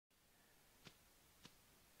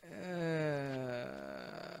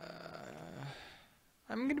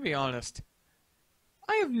I'm gonna be honest.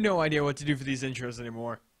 I have no idea what to do for these intros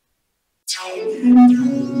anymore.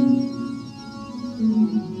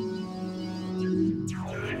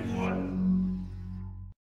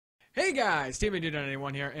 Hey guys,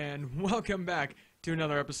 Team81 here, and welcome back to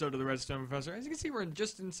another episode of the Redstone Professor. As you can see, we're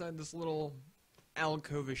just inside this little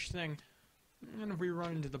alcove-ish thing. And if we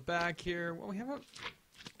run into the back here, well, we have a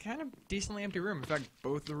kind of decently empty room. In fact,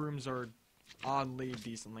 both the rooms are oddly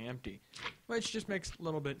decently empty, which just makes a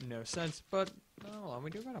little bit no sense. But hold on,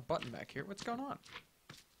 we do got a button back here. What's going on?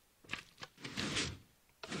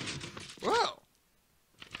 Whoa!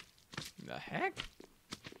 The heck?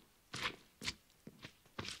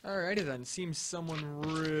 Alrighty then, seems someone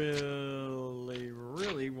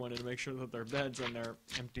really wanted to make sure that their beds and their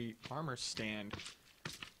empty armor stand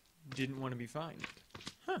didn't want to be fined.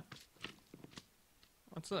 Huh.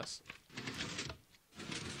 What's this?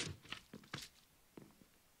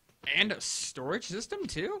 And a storage system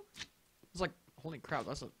too? It's like, holy crap,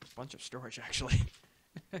 that's a bunch of storage actually.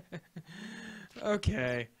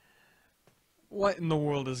 Okay. What in the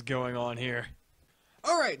world is going on here?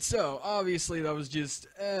 Alright, so obviously that was just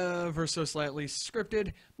ever so slightly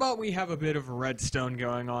scripted, but we have a bit of redstone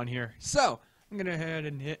going on here. So, I'm going to go ahead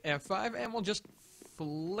and hit F5 and we'll just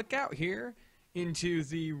flick out here into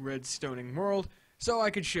the redstoning world so I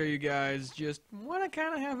could show you guys just what I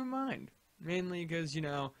kind of have in mind. Mainly because, you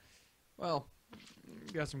know, well,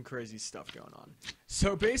 got some crazy stuff going on.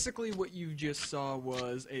 So basically what you just saw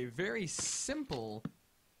was a very simple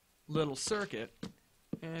little circuit,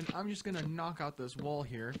 and I'm just going to knock out this wall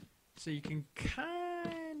here so you can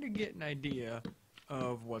kind of get an idea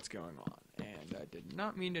of what's going on. And I did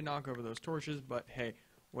not mean to knock over those torches, but hey,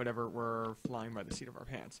 whatever, we're flying by the seat of our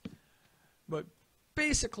pants. But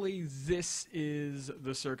basically this is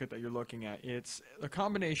the circuit that you're looking at. It's a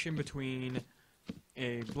combination between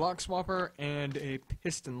a block swapper and a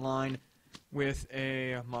piston line with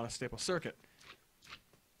a monostaple circuit.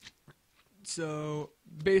 So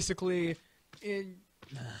basically, you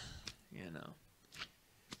know,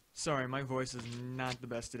 sorry, my voice is not the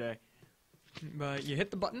best today, but you hit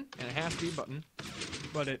the button, and it has to be a button,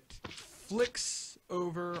 but it flicks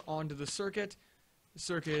over onto the circuit. The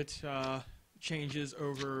circuit changes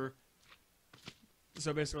over,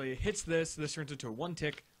 so basically it hits this turns into a one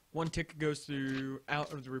tick goes through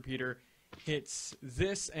out of the repeater, hits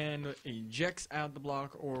this and ejects out the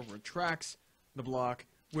block or retracts the block,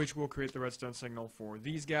 which will create the redstone signal for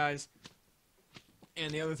these guys.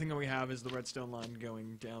 And the other thing that we have is the redstone line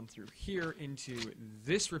going down through here into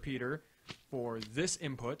this repeater for this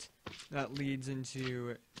input. That leads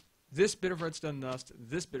into this bit of redstone dust,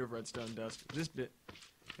 this bit of redstone dust, this bit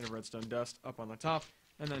of redstone dust up on the top,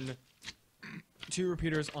 and then two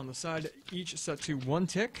repeaters on the side, each set to one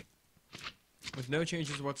tick with no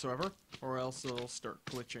changes whatsoever, or else it'll start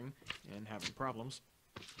glitching and having problems.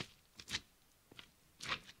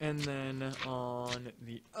 And then on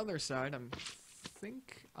the other side, I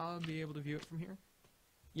think I'll be able to view it from here.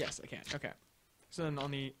 Yes, I can. Okay. So then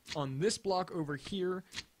on this block over here,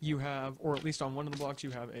 you have, or at least on one of the blocks, you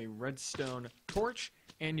have a redstone torch,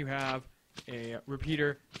 and you have a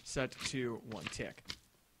repeater set to one tick.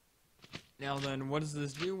 Now then, what does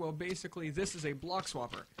this do? Well, basically, this is a block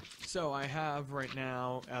swapper. So I have right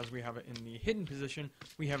now, as we have it in the hidden position,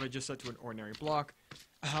 we have it just set to an ordinary block.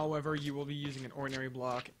 However, you will be using an ordinary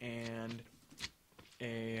block and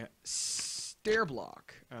a stair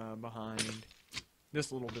block behind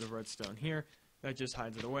this little bit of redstone here. That just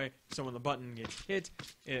hides it away. So when the button gets hit,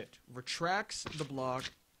 it retracts the block,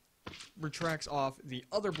 retracts off the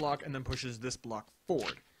other block, and then pushes this block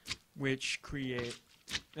forward, which create,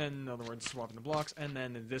 in other words, swapping the blocks, and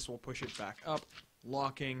then this will push it back up,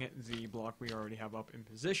 locking the block we already have up in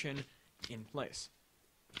position in place.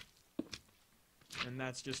 And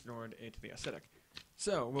that's just in order to aid to the aesthetic.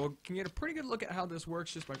 So, we can get a pretty good look at how this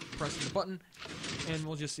works just by pressing the button, and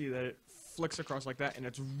we'll just see that it flicks across like that, and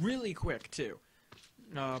it's really quick, too.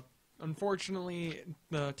 Unfortunately,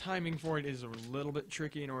 the timing for it is a little bit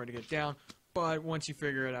tricky in order to get down, but once you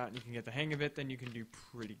figure it out and you can get the hang of it, then you can do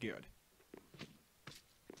pretty good.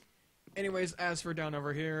 Anyways, as for down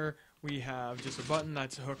over here, we have just a button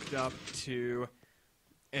that's hooked up to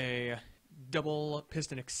a double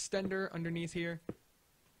piston extender underneath here,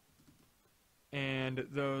 and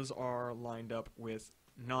those are lined up with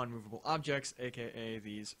non-movable objects, aka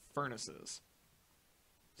these furnaces.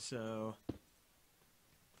 So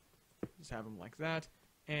just have them like that,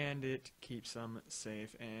 and it keeps them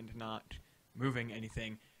safe and not moving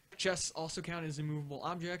anything. Chests also count as immovable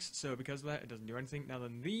objects, so because of that, it doesn't do anything. Now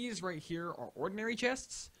then, these right here are ordinary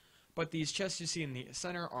chests, but these chests you see in the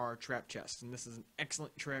center are trap chests, and this is an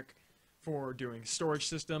excellent trick for doing storage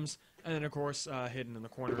systems, and then of course hidden in the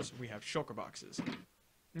corners we have shulker boxes.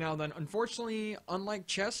 Now then, unfortunately, unlike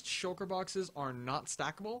chests, shulker boxes are not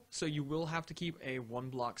stackable, so you will have to keep a 1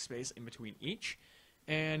 block space in between each.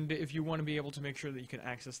 And if you want to be able to make sure that you can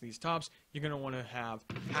access these tops, you're going to want to have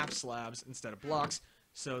half slabs instead of blocks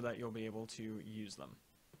so that you'll be able to use them.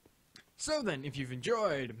 So then, if you've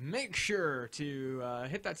enjoyed, make sure to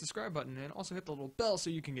hit that subscribe button and also hit the little bell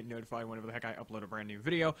so you can get notified whenever the heck I upload a brand new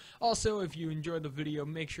video. Also, if you enjoyed the video,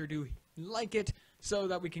 make sure to like it so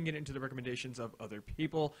that we can get into the recommendations of other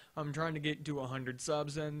people. I'm trying to get to 100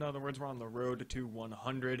 subs, in other words, we're on the road to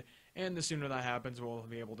 100, and the sooner that happens, we'll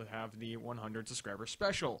be able to have the 100 subscriber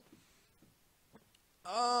special.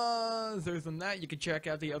 Other than that, you can check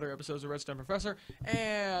out the other episodes of Redstone Professor,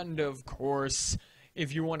 and of course,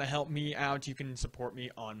 if you want to help me out, you can support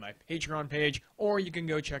me on my Patreon page, or you can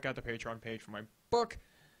go check out the Patreon page for my book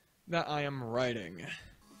that I am writing.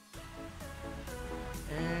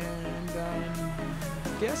 And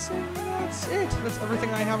I'm guessing that's it. That's everything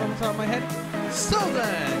I have on the top of my head. So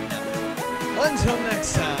then, until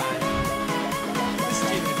next time.